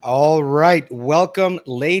All right. Welcome,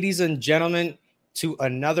 ladies and gentlemen, to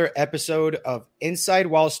another episode of Inside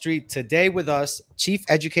Wall Street. Today with us, Chief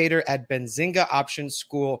Educator at Benzinga Options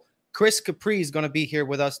School, Chris Capre is going to be here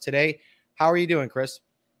with us today. How are you doing, Chris?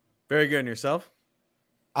 Very good. And yourself?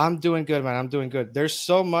 I'm doing good, man. I'm doing good. There's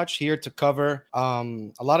so much here to cover. A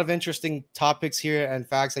lot of interesting topics here and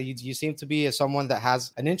facts that you seem to be someone that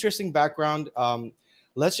has an interesting background.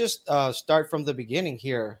 Let's just start from the beginning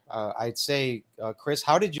here. I'd say, Chris,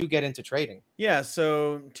 how did you get into trading? Yeah.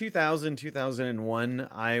 So 2001,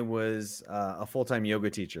 I was a full-time yoga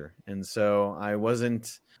teacher. And so I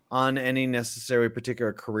wasn't on any necessary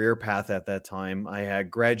particular career path at that time. I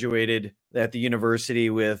had graduated at the university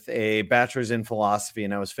with a bachelor's in philosophy,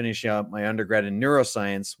 and I was finishing up my undergrad in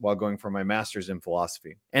neuroscience while going for my master's in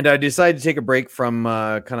philosophy. And I decided to take a break from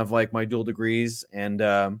kind of like my dual degrees and,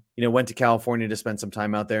 went to California to spend some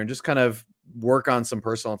time out there and just kind of work on some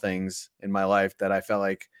personal things in my life that I felt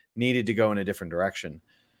like needed to go in a different direction.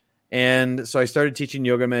 And so I started teaching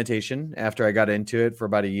yoga meditation after I got into it for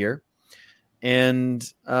about a year. And,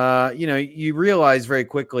 you realize very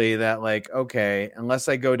quickly that like, okay, unless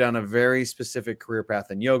I go down a very specific career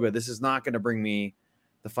path in yoga, this is not going to bring me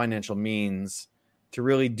the financial means to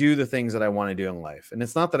really do the things that I want to do in life. And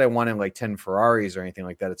it's not that I wanted like 10 Ferraris or anything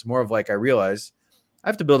like that. It's more of like, I realize I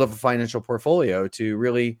have to build up a financial portfolio to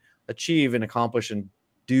really achieve and accomplish and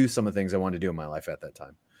do some of the things I want to do in my life at that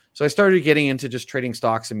time. So I started getting into just trading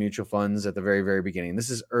stocks and mutual funds at the very, very beginning. This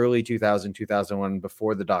is early 2000, 2001,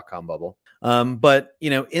 before the dot-com bubble. But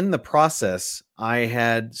in the process, I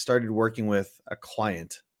had started working with a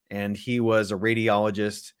client, and he was a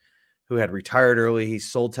radiologist who had retired early. He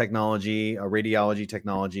sold technology, a radiology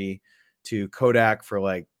technology, to Kodak for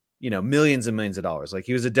like, millions and millions of dollars. Like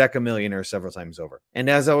he was a deca-millionaire several times over. And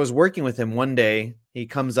as I was working with him one day, he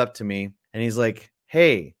comes up to me and he's like,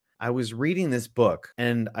 "Hey, I was reading this book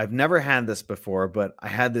and I've never had this before, but I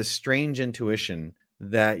had this strange intuition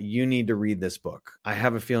that you need to read this book. I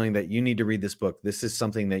have a feeling that you need to read this book. This is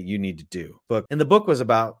something that you need to do." And the book was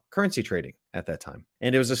about currency trading at that time.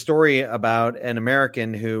 And it was a story about an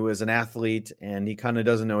American who is an athlete and he kind of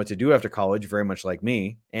doesn't know what to do after college, very much like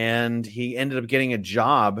me. And he ended up getting a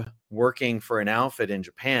job working for an outfit in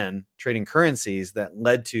Japan, trading currencies that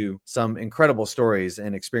led to some incredible stories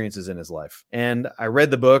and experiences in his life. And I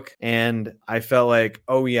read the book and I felt like,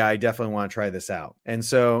 oh yeah, I definitely want to try this out. And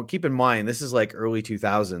so keep in mind, this is like early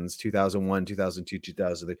 2000s, 2001, 2002,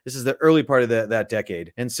 2003. This is the early part of that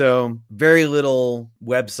decade. And so very little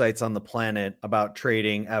websites on the planet about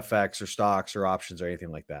trading FX or stocks or options or anything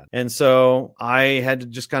like that. And so I had to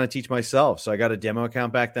just kind of teach myself. So I got a demo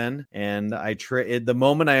account back then, and the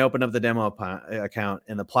moment I opened up the demo account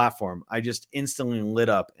and the platform, I just instantly lit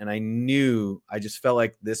up, and I just felt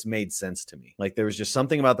like this made sense to me. Like there was just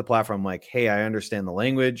something about the platform, like, hey, I understand the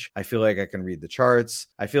language. I feel like I can read the charts.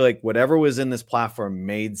 I feel like whatever was in this platform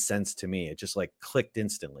made sense to me. It just like clicked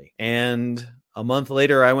instantly. And a month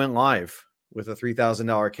later, I went live with a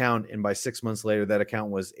 $3,000 account. And by 6 months later, that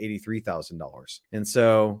account was $83,000. And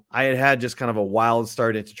so I had just kind of a wild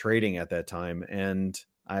start into trading at that time. And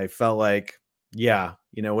I felt like, yeah,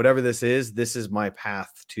 whatever this is my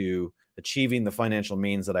path to achieving the financial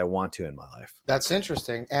means that I want to in my life. That's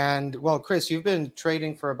interesting. And well, Chris, you've been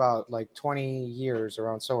trading for about like 20 years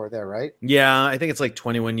around somewhere there, right? Yeah, I think it's like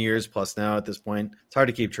 21 years plus now at this point. It's hard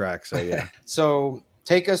to keep track. So yeah. So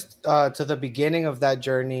take us to the beginning of that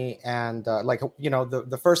journey and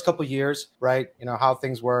the first couple years, right? How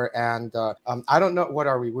things were. And I don't know, what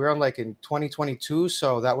are we? We're on like in 2022.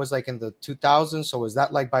 So that was like in the 2000s. So was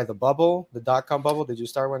that like by the bubble, the dot-com bubble? Did you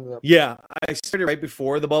start when Yeah, I started right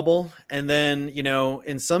before the bubble. And then,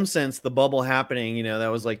 in some sense, the bubble happening, that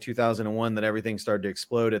was like 2001 that everything started to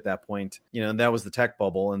explode at that point. That was the tech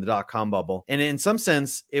bubble and the dot-com bubble. And in some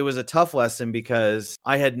sense, it was a tough lesson because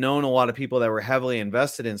I had known a lot of people that were heavily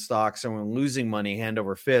invested in stocks and were losing money hand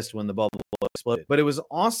over fist when the bubble exploded. But it was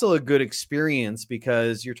also a good experience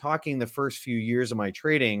because you're talking the first few years of my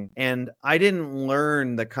trading, and I didn't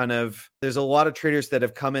learn there's a lot of traders that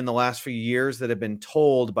have come in the last few years that have been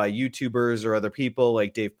told by YouTubers or other people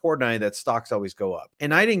like Dave Portnoy that stocks always go up.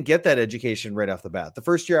 And I didn't get that education right off the bat. The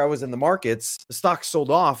first year I was in the markets, the stocks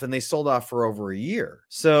sold off, and they sold off for over a year.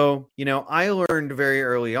 So, I learned very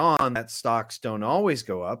early on that stocks don't always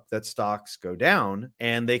go up, that stocks go down,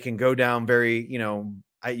 and they can go down very,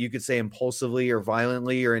 you could say impulsively or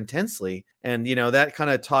violently or intensely. And, that kind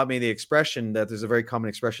of taught me the expression that there's a very common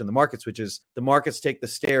expression in the markets, which is the markets take the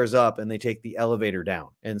stairs up and they take the elevator down.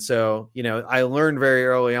 And so, I learned very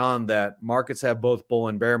early on that markets have both bull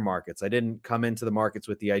and bear markets. I didn't come into the markets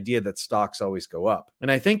with the idea that stocks always go up.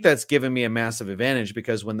 And I think that's given me a massive advantage,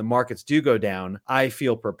 because when the markets do go down, I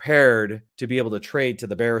feel prepared to be able to trade to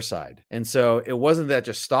the bear side. And so it wasn't that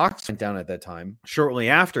just stocks went down at that time. Shortly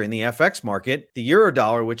after, in the FX market, the euro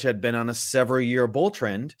dollar, which had been on a several year bull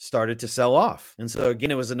trend, started to sell off. And so again,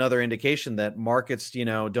 it was another indication that markets,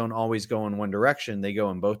 don't always go in one direction. They go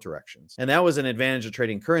in both directions. And that was an advantage of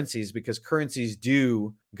trading currencies, because currencies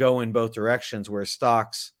do go in both directions, where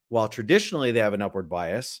stocks, while traditionally they have an upward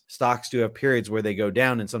bias, stocks do have periods where they go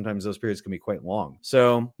down, and sometimes those periods can be quite long.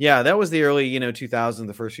 So yeah, that was the early, 2000s,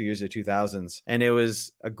 the first few years of 2000s. And it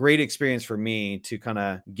was a great experience for me to kind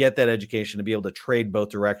of get that education, to be able to trade both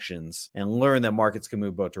directions and learn that markets can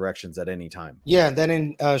move both directions at any time. Yeah. And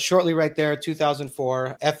then shortly right there,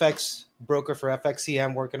 2004, FX broker for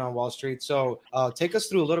FXCM, working on Wall Street. So take us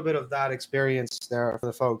through a little bit of that experience there for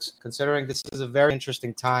the folks, considering this is a very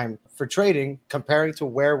interesting time for trading, comparing to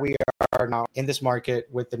where we are now in this market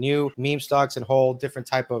with the new meme stocks and whole different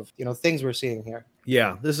type of things we're seeing here.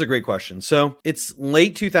 Yeah, this is a great question. So it's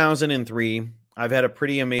late 2003. I've had a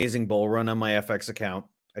pretty amazing bull run on my FX account.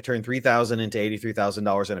 I turned $3,000 into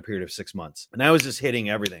 $83,000 in a period of 6 months. And I was just hitting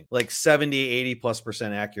everything, like 70,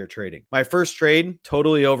 80+% accurate trading. My first trade,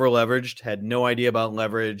 totally over leveraged, had no idea about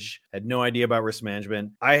leverage, had no idea about risk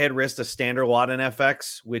management. I had risked a standard lot in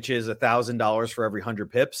FX, which is $1,000 for every 100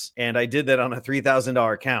 pips. And I did that on a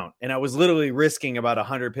 $3,000 account. And I was literally risking about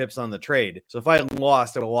 100 pips on the trade. So if I had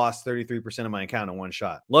lost, I would have lost 33% of my account in one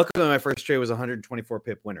shot. Luckily, my first trade was a 124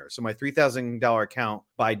 pip winner. So my $3,000 account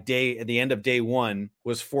at the end of day one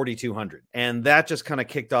was 4,200. And that just kind of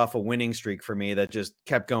kicked off a winning streak for me that just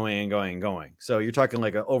kept going and going and going. So you're talking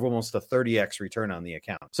like almost a 30x return on the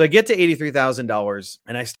account. So I get to $83,000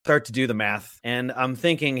 and I start to do the math. And I'm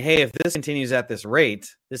thinking, hey, if this continues at this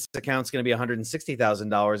rate, this account's going to be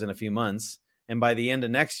 $160,000 in a few months. And by the end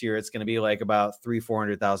of next year, it's going to be like about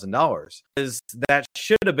 $300,000-$400,000. Because that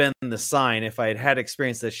should have been the sign. If I had had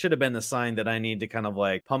experience, that should have been the sign that I need to kind of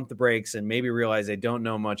like pump the brakes and maybe realize I don't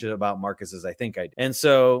know much about markets as I think I do. And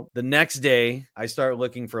so the next day, I start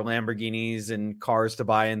looking for Lamborghinis and cars to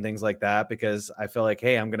buy and things like that, because I feel like,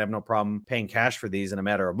 hey, I'm going to have no problem paying cash for these in a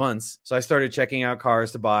matter of months. So I started checking out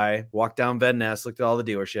cars to buy, walked down Van Ness, looked at all the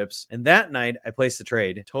dealerships. And that night, I placed the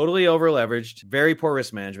trade, totally over leveraged, very poor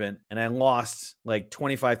risk management, and I lost like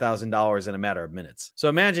 $25,000 in a matter of minutes. So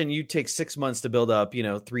imagine you take 6 months to build up,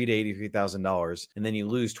 $3 to $83,000, and then you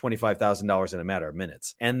lose $25,000 in a matter of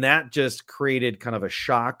minutes. And that just created kind of a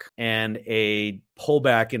shock and a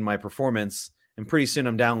pullback in my performance. And pretty soon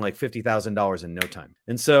I'm down like $50,000 in no time.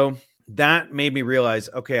 And so that made me realize,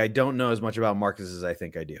 okay, I don't know as much about markets as I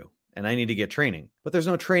think I do. And I need to get training. But there's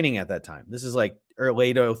no training at that time. This is like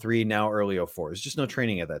late 03, now early 04. There's just no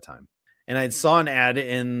training at that time. And I saw an ad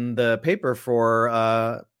in the paper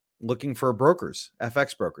for looking for brokers,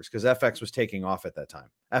 FX brokers, because FX was taking off at that time.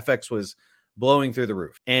 FX was blowing through the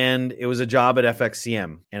roof. And it was a job at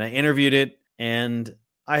FXCM. And I interviewed it, and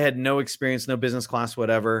I had no experience, no business class,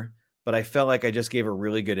 whatever. But I felt like I just gave a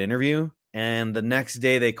really good interview. And the next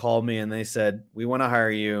day they called me and they said, we want to hire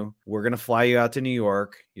you. We're going to fly you out to New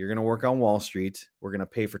York. You're going to work on Wall Street. We're going to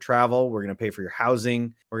pay for travel. We're going to pay for your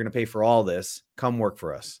housing. We're going to pay for all this. Come work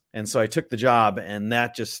for us. And so I took the job, and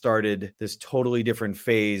that just started this totally different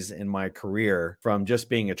phase in my career, from just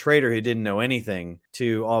being a trader who didn't know anything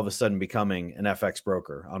to all of a sudden becoming an FX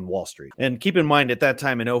broker on Wall Street. And keep in mind, at that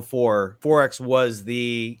time in 04, Forex was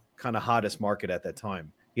the kind of hottest market at that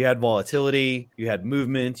time. You had volatility, you had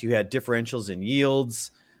movement, you had differentials in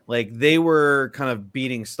yields. Like, they were kind of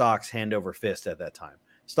beating stocks hand over fist at that time.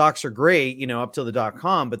 Stocks are great, up till the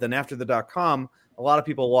 .com, but then after the .com, a lot of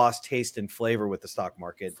people lost taste and flavor with the stock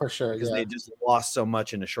market. For sure. Because they just lost so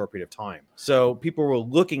much in a short period of time. So people were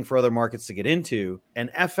looking for other markets to get into.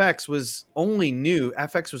 And FX was only new.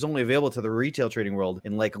 FX was only available to the retail trading world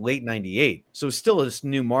in like late 98. So it's still this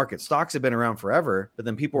new market. Stocks have been around forever, but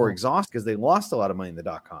then people were exhausted because they lost a lot of money in the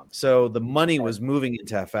 .com. So the money was moving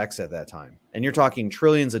into FX at that time. And you're talking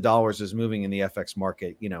trillions of dollars was moving in the FX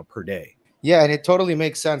market, per day. Yeah, and it totally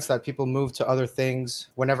makes sense that people move to other things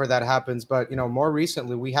whenever that happens. But more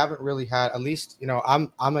recently, we haven't really had. At least,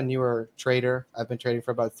 I'm a newer trader. I've been trading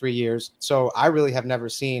for about 3 years, so I really have never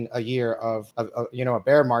seen a year of a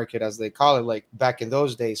bear market, as they call it, like back in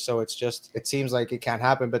those days. So it seems like it can't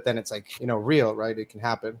happen, but then it's like real, right? It can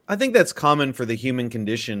happen. I think that's common for the human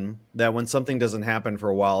condition, that when something doesn't happen for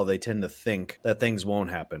a while, they tend to think that things won't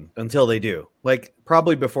happen until they do. Like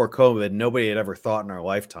probably before COVID, nobody had ever thought in our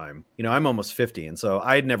lifetime. I'm almost 50. And so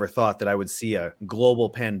I'd never thought that I would see a global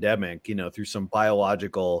pandemic, through some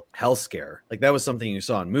biological health scare. Like that was something you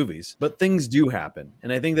saw in movies, but things do happen.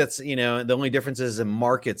 And I think that's, the only differences in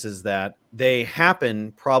markets is that they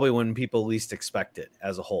happen probably when people least expect it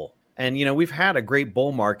as a whole. And, we've had a great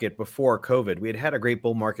bull market before COVID. We had a great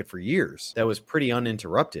bull market for years that was pretty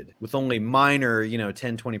uninterrupted with only minor,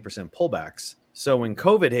 10, 20% pullbacks. So when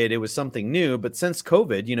COVID hit, it was something new. But since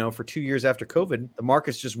COVID, for 2 years after COVID, the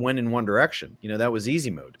markets just went in one direction. That was easy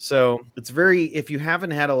mode. So if you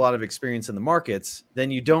haven't had a lot of experience in the markets, then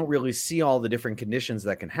you don't really see all the different conditions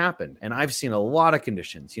that can happen. And I've seen a lot of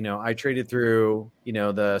conditions. I traded through,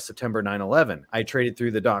 the September 9/11. I traded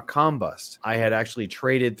through the dot-com bust. I had actually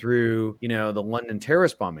traded through, the London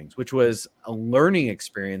terrorist bombings, which was a learning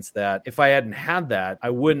experience that if I hadn't had that, I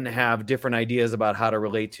wouldn't have different ideas about how to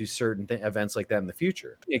relate to certain events like that in the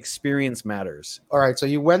future. Experience matters. All right, so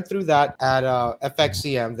you went through that at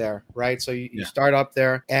FXCM there, right? So you start up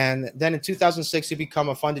there, and then in 2006 you become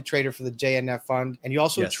a funded trader for the JNF fund, and you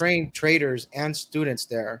also train traders and students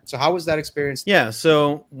there. So how was that experience? Yeah,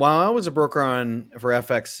 so while I was a broker for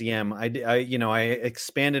FXCM, I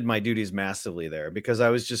expanded my duties massively there because I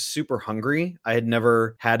was just super hungry. I had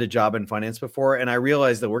never had a job in finance before, and I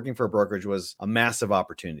realized that working for a brokerage was a massive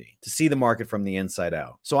opportunity to see the market from the inside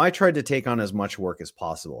out. So I tried to take on as much work as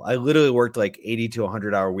possible. I literally worked like 80 to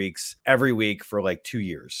 100-hour weeks every week for like 2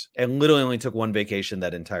 years and literally only took one vacation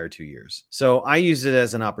that entire 2 years. So I used it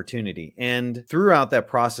as an opportunity. And throughout that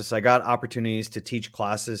process, I got opportunities to teach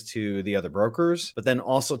classes to the other brokers, but then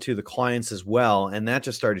also to the clients as well. And that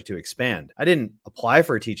just started to expand. I didn't apply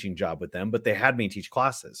for a teaching job with them, but they had me teach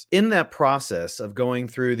classes. In that process of going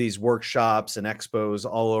through these workshops and expos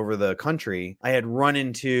all over the country, I had run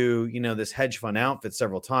into, this hedge fund outfit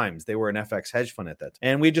several times. They were an FX hedge fund at that time.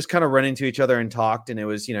 And we just kind of run into each other and talked, and it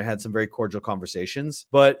was, had some very cordial conversations.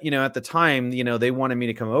 But, at the time, they wanted me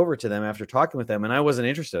to come over to them after talking with them, and I wasn't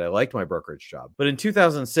interested. I liked my brokerage job. But in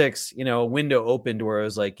 2006, a window opened where I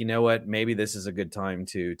was like, you know what, maybe this is a good time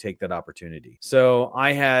to take that opportunity. So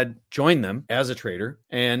I had joined them as a trader,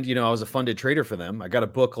 and, I was a funded trader for them. I got a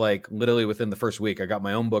book like literally within the first week. I got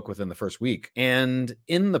my own book within the first week. And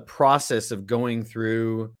in the process of going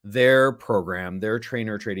through their program, their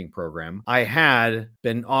trainer trading program, I had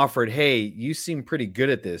been offered, hey, you seem pretty good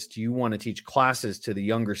at this. Do you want to teach classes to the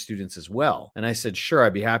younger students as well? And I said, sure,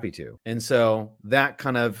 I'd be happy to. And so that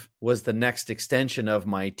kind of was the next extension of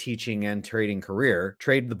my teaching and trading career,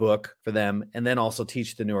 trade the book for them, and then also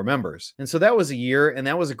teach the newer members. And so that was a year, and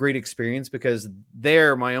that was a great experience because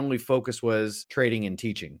there, my only focus was trading and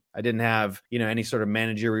teaching. I didn't have, any sort of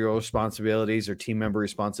managerial responsibilities or team member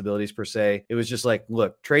responsibilities per se. It was just like,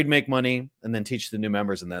 look, trade, make money, and then teach the new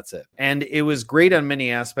members, and that's it. And it was great on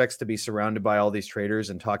many aspects to be surrounded by all these traders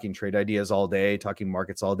and talking trade ideas all day, talking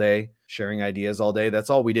markets all day, sharing ideas all day. That's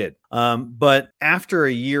all we did. But after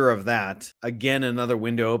a year of that, again, another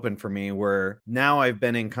window opened for me where now I've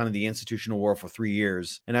been in kind of the institutional world for 3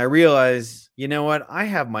 years. And I realized, you know what? I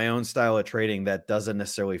have my own style of trading that doesn't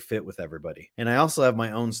necessarily fit with everybody. And I also have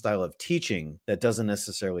my own style of teaching that doesn't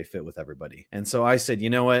necessarily fit with everybody. And so I said, you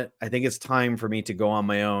know what? I think it's time for me to go on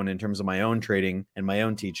my own in terms of my own trading and my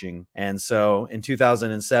own teaching. And so in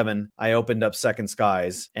 2007, I opened up Second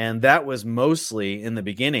Skies. And that was mostly in the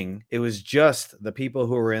beginning, it was just the people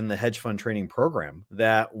who were in the hedge fund training program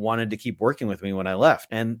that wanted to keep working with me when I left.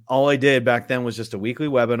 And all I did back then was just a weekly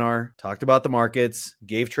webinar, talked about the markets,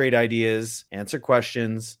 gave trade ideas, answered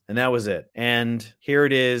questions, and that was it. And here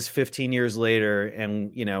it is 15 years later.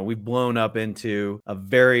 And, we've blown up into a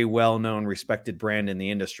very well-known, respected brand in the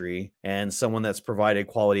industry and someone that's provided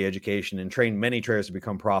quality education and trained many traders to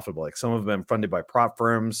become profitable. Like some of them been funded by prop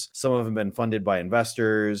firms, some of them have been funded by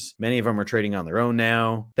investors. Many of them are trading on their own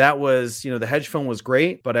now. That was, the hedge fund was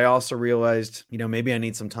great, but I also realized, maybe I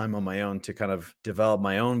need some time on my own to kind of develop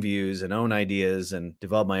my own views and own ideas and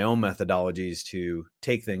develop my own methodologies to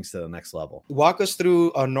take things to the next level. Walk us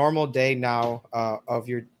through a normal day now of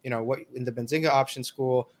your, what in the Benzinga Option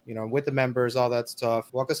School, with the members, all that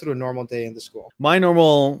stuff. Walk us through a normal day in the school. My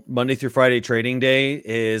normal Monday through Friday trading day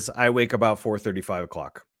is I wake about 4:30, 5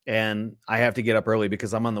 o'clock. and I have to get up early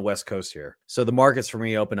because I'm on the West Coast here. So the markets for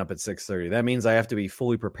me open up at 6:30. That means I have to be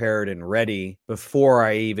fully prepared and ready before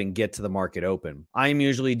I even get to the market open. I'm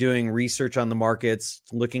usually doing research on the markets,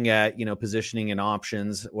 looking at, positioning and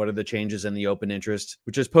options. What are the changes in the open interest,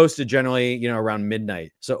 which is posted generally, around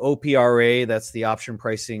midnight. So OPRA, that's the option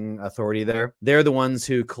pricing authority there. They're the ones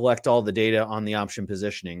who collect all the data on the option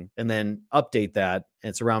positioning and then update that.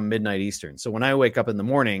 It's around midnight Eastern. So when I wake up in the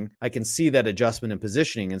morning, I can see that adjustment in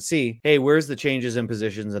positioning and see, hey, where's the changes in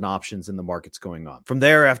positions and options in the markets going on? From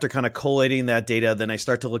there, after kind of collating that data, then I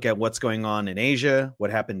start to look at what's going on in Asia, what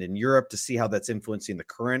happened in Europe to see how that's influencing the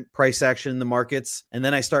current price action in the markets. And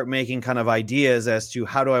then I start making kind of ideas as to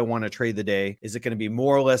how do I want to trade the day? Is it going to be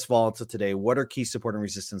more or less volatile today? What are key support and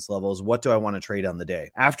resistance levels? What do I want to trade on the day?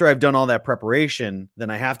 After I've done all that preparation, then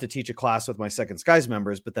I have to teach a class with my Second Skies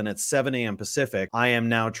members, but then at 7 a.m. Pacific, I am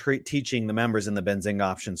now teaching the members in the Benzinga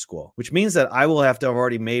Option School, which means that I will have to have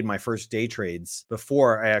already made my first day trades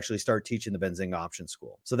before I actually start teaching the Benzinga Option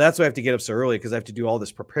School. So that's why I have to get up so early, because I have to do all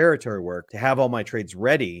this preparatory work to have all my trades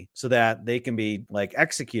ready so that they can be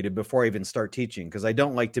executed before I even start teaching. Because I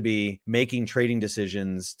don't like to be making trading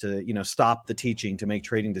decisions to, stop the teaching to make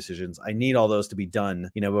trading decisions. I need all those to be done,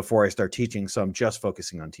 before I start teaching. So I'm just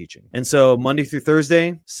focusing on teaching. And so Monday through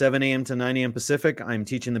Thursday, 7 a.m. to 9 a.m. Pacific, I'm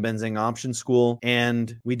teaching the Benzinga Option School,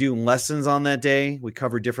 and we do lessons on that day. We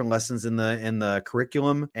cover different lessons in the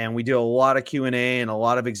curriculum, and we do a lot of Q&A and a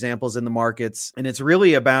lot of examples in the markets. And it's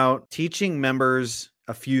really about teaching members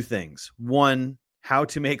a few things. One, how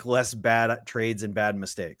to make less bad trades and bad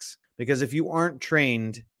mistakes. Because if you aren't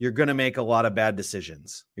trained, you're going to make a lot of bad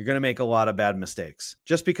decisions. You're going to make a lot of bad mistakes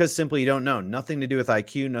just because simply you don't know. Nothing to do with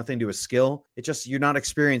IQ, nothing to do with skill. It's just you're not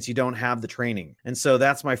experienced. You don't have the training. And so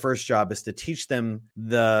that's my first job, is to teach them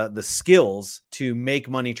the skills to make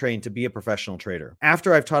money trading, to be a professional trader.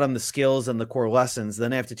 After I've taught them the skills and the core lessons,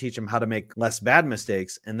 then I have to teach them how to make less bad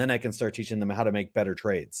mistakes. And then I can start teaching them how to make better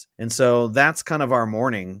trades. And so that's kind of our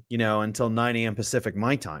morning, until 9 a.m. Pacific,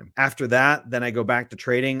 my time. After that, then I go back to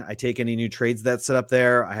trading. I take any new trades that's set up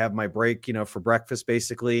there. I have my break, for breakfast,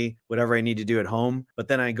 basically, whatever I need to do at home. But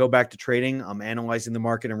then I go back to trading. I'm analyzing the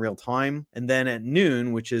market in real time. And then at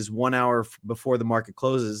noon, which is 1 hour before the market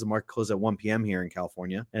closes, the market closes at 1 p.m. here in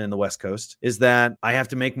California and in the West Coast, is that I have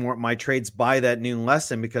to make more my trades by that noon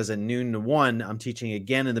lesson, because at noon to 1, I'm teaching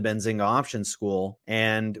again in the Benzinga Option School,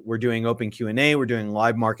 and we're doing open Q&A. We're doing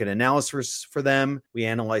live market analysis for them. We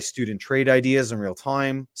analyze student trade ideas in real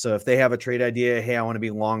time. So if they have a trade idea, hey, I want to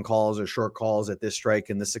be long calls or short calls at this strike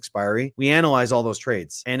and this expiry, we analyze all those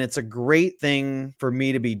trades. And it's a great thing for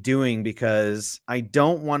me to be doing, because I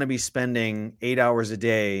don't want to be spending 8 hours a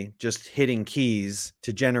day just hitting keys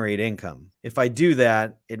to generate income. If I do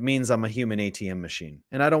that, it means I'm a human ATM machine.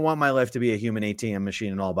 And I don't want my life to be a human ATM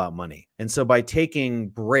machine and all about money. And so by taking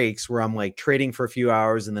breaks where I'm trading for a few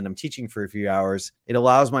hours and then I'm teaching for a few hours, it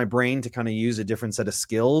allows my brain to kind of use a different set of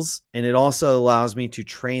skills. And it also allows me to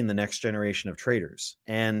train the next generation of traders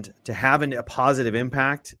and to have a positive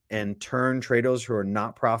impact and turn traders who are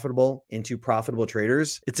not profitable into profitable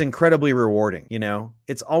traders. It's incredibly rewarding.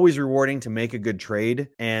 It's always rewarding to make a good trade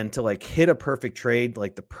and to hit a perfect trade,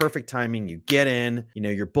 the perfect timing. You get in,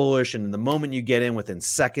 you're bullish, and the moment you get in, within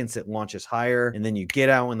seconds, it launches higher, and then you get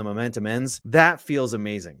out when the momentum ends. That feels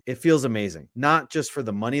amazing. It feels amazing, not just for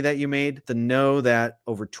the money that you made, to know that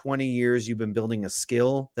over 20 years, you've been building a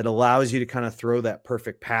skill that allows you to kind of throw that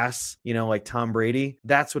perfect pass, like Tom Brady.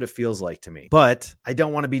 That's what it feels like to me. But I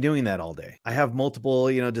don't want to be doing that all day. I have multiple,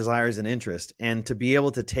 desires and interests, and to be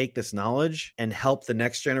able to take this knowledge and help the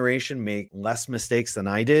next generation make less mistakes than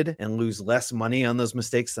I did and lose less money on those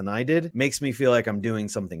mistakes than I did makes me feel like I'm doing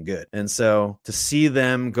something good. And so to see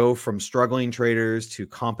them go from struggling traders to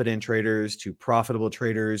competent traders to profitable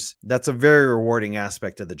traders, that's a very rewarding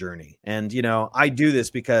aspect of the journey. And, I do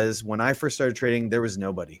this because when I first started trading, there was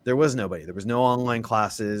nobody. There was nobody. There was no online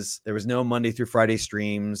classes. There was no Monday through Friday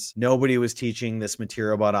streams. Nobody was teaching this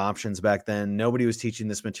material about options back then. Nobody was teaching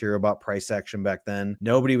this material about price action back then.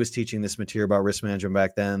 Nobody was teaching this material about risk management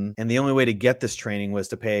back then. And the only way to get this training was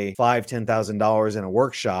to pay $5,000, $10,000 in a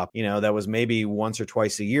workshop, that was maybe once or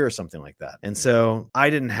twice a year or something like that. And so I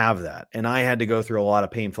didn't have that. And I had to go through a lot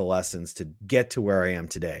of painful lessons to get to where I am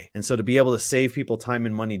today. And so to be able to save people time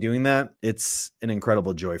and money doing that, it's an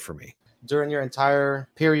incredible joy for me. During your entire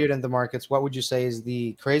period in the markets, what would you say is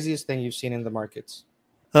the craziest thing you've seen in the markets?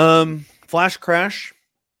 Flash crash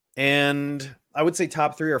and I would say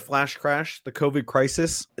top three are flash crash, the COVID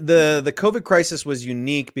crisis. The COVID crisis was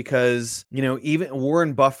unique because, even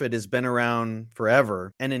Warren Buffett has been around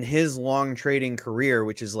forever. And in his long trading career,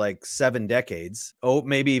 which is like 7 decades,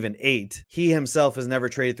 maybe even 8, he himself has never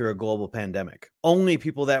traded through a global pandemic. Only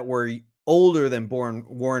people that were older than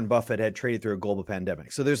Warren Buffett had traded through a global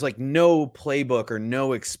pandemic. So there's like no playbook or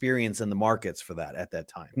no experience in the markets for that at that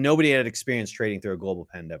time. Nobody had experience trading through a global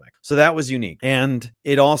pandemic. So that was unique. And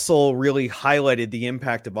it also really highlighted the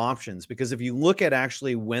impact of options, because if you look at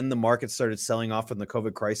actually when the market started selling off from the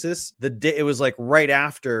COVID crisis, it was like right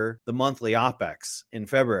after the monthly OPEX in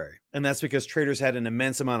February. And that's because traders had an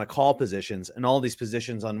immense amount of call positions, and all these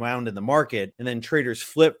positions unwound in the market. And then traders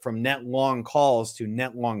flipped from net long calls to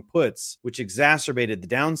net long puts, which exacerbated the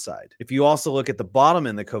downside. If you also look at the bottom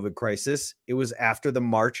in the COVID crisis, it was after the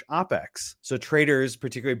March OPEX. So traders,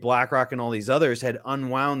 particularly BlackRock and all these others, had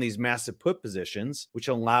unwound these massive put positions, which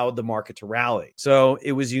allowed the market to rally. So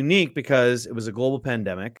it was unique because it was a global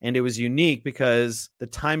pandemic, and it was unique because the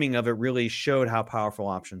timing of it really showed how powerful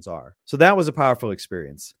options are. So that was a powerful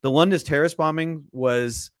experience. The London's terrorist bombing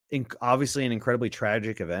was obviously an incredibly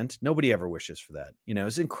tragic event. Nobody ever wishes for that.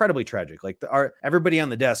 It's incredibly tragic. Like everybody on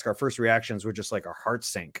the desk, our first reactions were just like our hearts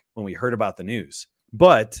sank when we heard about the news.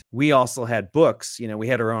 But we also had books, we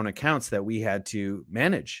had our own accounts that we had to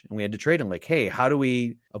manage, and we had to trade in, like, hey, how do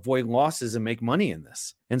we avoid losses and make money in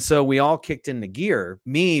this? And so we all kicked into gear.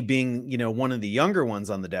 Me being, one of the younger ones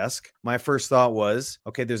on the desk, my first thought was,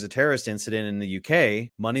 okay, there's a terrorist incident in the UK.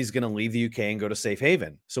 Money's going to leave the UK and go to safe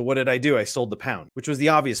haven. So what did I do? I sold the pound, which was the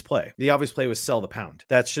obvious play. The obvious play was sell the pound.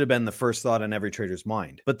 That should have been the first thought on every trader's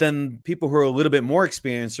mind. But then people who are a little bit more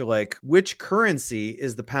experienced are like, which currency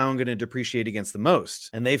is the pound going to depreciate against the most?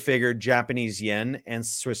 And they figured Japanese yen and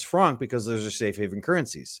Swiss franc, because those are safe haven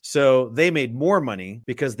currencies. So they made more money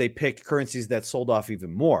because they picked currencies that sold off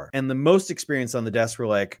even more. And the most experienced on the desk were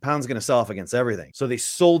like, pound's going to sell off against everything. So they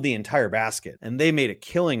sold the entire basket, and they made a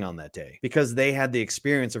killing on that day because they had the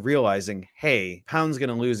experience of realizing, hey, pound's going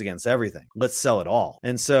to lose against everything. Let's sell it all.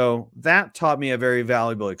 And so that taught me a very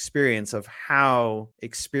valuable experience of how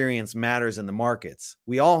experience matters in the markets.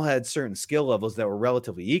 We all had certain skill levels that were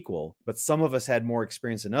relatively equal, but some of us had more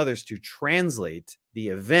experience than others to translate the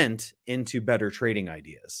event into better trading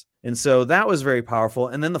ideas. And so that was very powerful.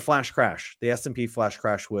 And then the flash crash, the S&P flash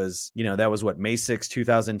crash was, that was May 6,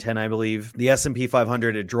 2010, I believe. The S&P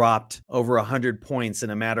 500 had dropped over 100 points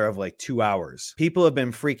in a matter of like 2 hours. People have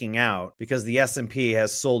been freaking out because the S&P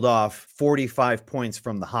has sold off 45 points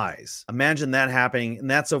from the highs. Imagine that happening. And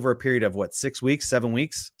that's over a period of 6 weeks, 7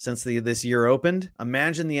 weeks since this year opened.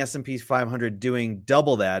 Imagine the S&P 500 doing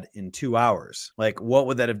double that in 2 hours. Like, what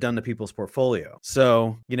would that have done to people's portfolio?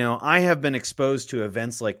 So, I have been exposed to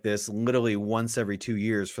events like this literally once every 2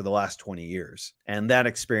 years for the last 20 years. And that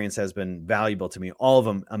experience has been valuable to me. All of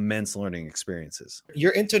them immense learning experiences.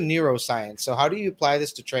 You're into neuroscience. So how do you apply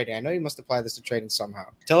this to trading? I know you must apply this to trading somehow.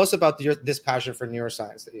 Tell us about this passion for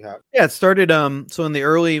neuroscience that you have. Yeah, it started so in the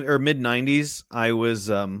early or mid 90s, I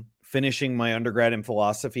was finishing my undergrad in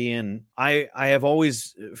philosophy. And I have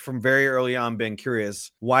always, from very early on, been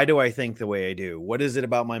curious, why do I think the way I do? What is it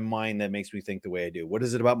about my mind that makes me think the way I do? What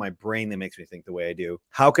is it about my brain that makes me think the way I do?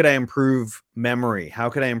 How could I improve memory? How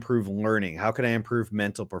could I improve learning? How could I improve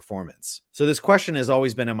mental performance? So this question has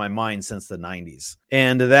always been in my mind since the 90s.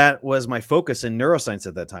 And that was my focus in neuroscience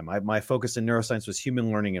at that time. My focus in neuroscience was human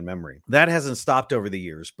learning and memory. That hasn't stopped over the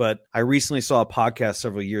years, but I recently saw a podcast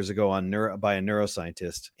several years ago by a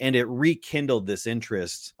neuroscientist, and it rekindled this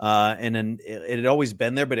interest. And then it had always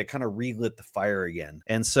been there, but it kind of relit the fire again.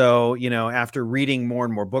 And so, after reading more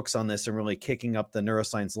and more books on this and really kicking up the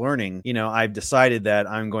neuroscience learning, I've decided that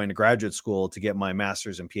I'm going to graduate school to get my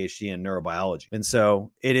master's and PhD in neurobiology. And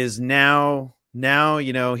so it is now,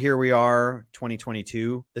 here we are,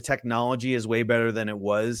 2022. The technology is way better than it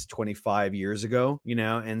was 25 years ago,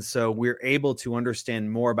 and so we're able to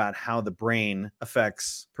understand more about how the brain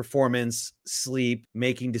affects performance, sleep,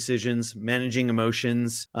 making decisions, managing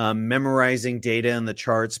emotions, memorizing data in the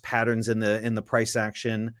charts, patterns in the price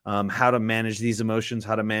action, how to manage these emotions,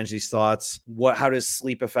 how to manage these thoughts, how does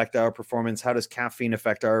sleep affect our performance? How does caffeine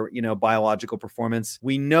affect our, biological performance?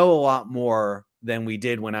 We know a lot more than we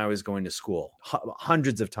did when I was going to school,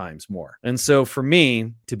 hundreds of times more. And so for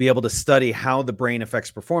me to be able to study how the brain affects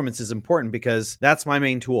performance is important because that's my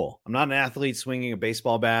main tool. I'm not an athlete swinging a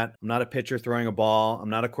baseball bat. I'm not a pitcher throwing a ball. I'm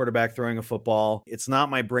not a quarterback throwing a football. It's not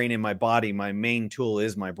my brain and my body. My main tool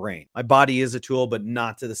is my brain. My body is a tool, but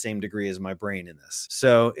not to the same degree as my brain in this.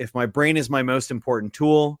 So if my brain is my most important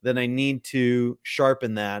tool, then I need to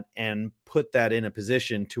sharpen that and put that in a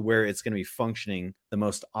position to where it's going to be functioning the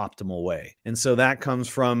most optimal way. And so that comes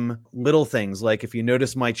from little things like, if you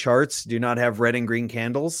notice, my charts do not have red and green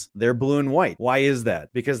candles. They're blue and white. Why is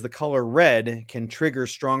that? Because the color red can trigger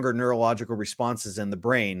stronger neurological responses in the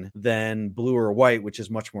brain than blue or white, which is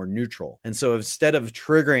much more neutral. And so instead of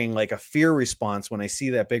triggering like a fear response when I see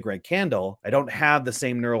that big red candle, I don't have the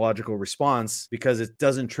same neurological response because it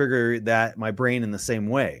doesn't trigger that my brain in the same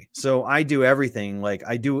way. So I do everything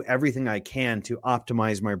I can to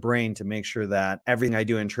optimize my brain to make sure that everything I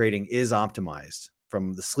do in trading is optimized,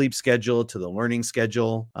 from the sleep schedule to the learning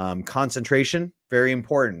schedule. Concentration, very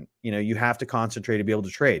important. You have to concentrate to be able to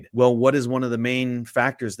trade. Well, what is one of the main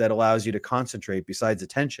factors that allows you to concentrate besides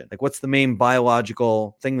attention? Like, what's the main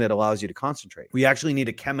biological thing that allows you to concentrate? We actually need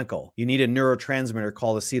a chemical. You need a neurotransmitter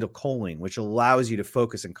called acetylcholine, which allows you to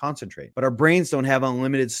focus and concentrate. But our brains don't have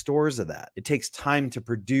unlimited stores of that. It takes time to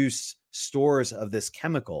produce stores of this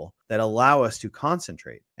chemical that allow us to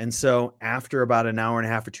concentrate. And so after about an hour and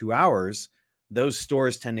a half or 2 hours, those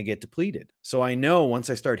stores tend to get depleted. So I know once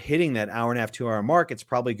I start hitting that hour and a half, 2 hour mark, it's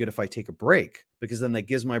probably good if I take a break, because then that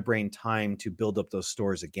gives my brain time to build up those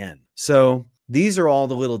stores again. So these are all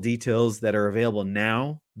the little details that are available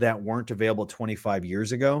now that weren't available 25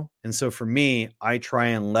 years ago. And so for me, I try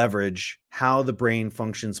and leverage how the brain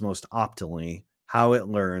functions most optimally, how it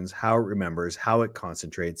learns, how it remembers, how it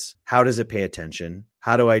concentrates, how does it pay attention,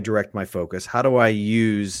 how do I direct my focus, how do I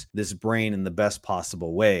use this brain in the best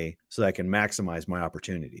possible way so that I can maximize my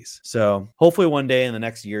opportunities. So hopefully one day in the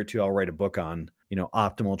next year or two, I'll write a book on,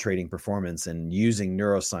 optimal trading performance and using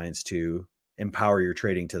neuroscience to empower your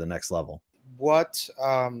trading to the next level. What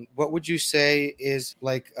would you say is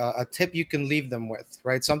like a tip you can leave them with,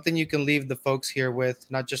 right? Something you can leave the folks here with,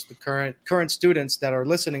 not just the current students that are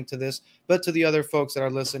listening to this, but to the other folks that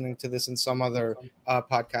are listening to this in some other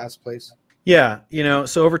podcast place. Yeah,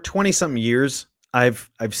 so over 20 something years,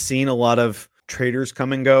 I've seen a lot of traders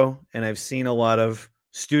come and go, and I've seen a lot of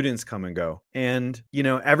students come and go. And,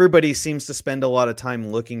 everybody seems to spend a lot of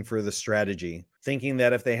time looking for the strategy, thinking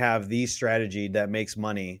that if they have the strategy that makes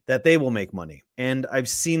money, that they will make money. And I've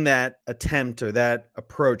seen that attempt or that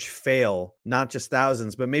approach fail, not just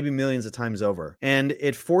thousands, but maybe millions of times over. And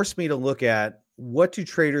it forced me to look at, what do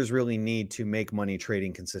traders really need to make money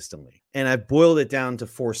trading consistently? And I've boiled it down to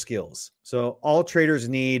 4 skills. So all traders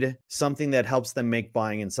need something that helps them make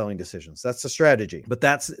buying and selling decisions. That's the strategy. But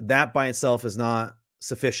that by itself is not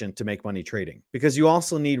sufficient to make money trading, because you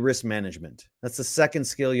also need risk management. That's the second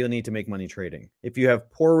skill you'll need to make money trading. If you have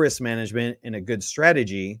poor risk management and a good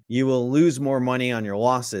strategy, you will lose more money on your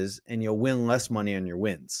losses and you'll win less money on your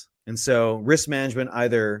wins. And so risk management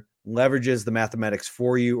either leverages the mathematics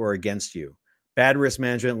for you or against you. Bad risk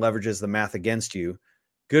management leverages the math against you.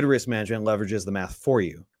 Good risk management leverages the math for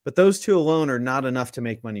you. But those two alone are not enough to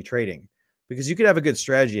make money trading, because you could have a good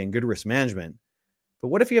strategy and good risk management. But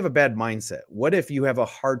what if you have a bad mindset? What if you have a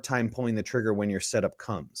hard time pulling the trigger when your setup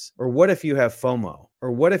comes? Or what if you have FOMO?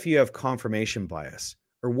 Or what if you have confirmation bias?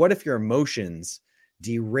 Or what if your emotions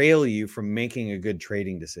derail you from making a good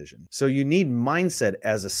trading decision? So you need mindset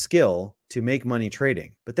as a skill to make money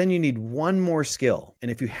trading. But then you need one more skill. And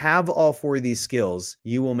if you have all 4 of these skills,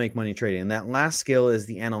 you will make money trading. And that last skill is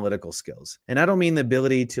the analytical skills. And I don't mean the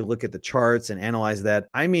ability to look at the charts and analyze that.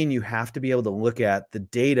 I mean, you have to be able to look at the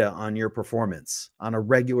data on your performance on a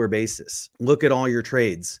regular basis. Look at all your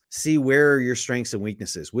trades. See where are your strengths and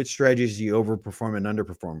weaknesses. Which strategies do you overperform and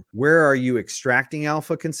underperform? Where are you extracting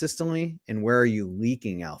alpha consistently? And where are you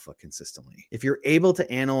leaking alpha consistently? If you're able to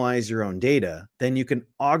analyze your own data, then you can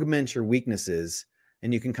augment your weaknesses,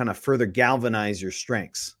 and you can kind of further galvanize your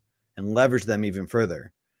strengths and leverage them even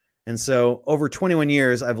further. And so over 21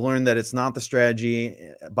 years, I've learned that it's not the strategy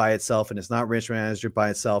by itself, and it's not risk management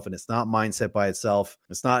by itself, and it's not mindset by itself.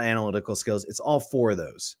 It's not analytical skills. It's all 4 of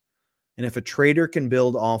those. And if a trader can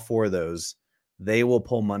build all 4 of those, they will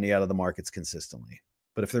pull money out of the markets consistently.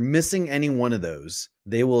 But if they're missing any one of those,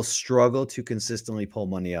 they will struggle to consistently pull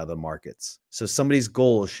money out of the markets. So somebody's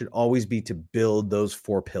goal should always be to build those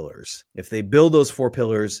 4 pillars. If they build those 4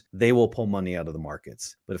 pillars, they will pull money out of the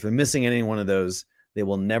markets. But if they're missing any one of those, they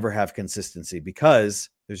will never have consistency, because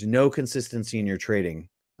there's no consistency in your trading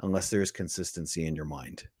unless there's consistency in your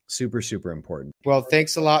mind. Super, super important. Well,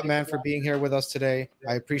 thanks a lot, man, for being here with us today.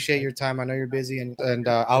 I appreciate your time. I know you're busy, and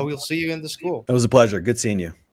I will see you in the school. It was a pleasure. Good seeing you.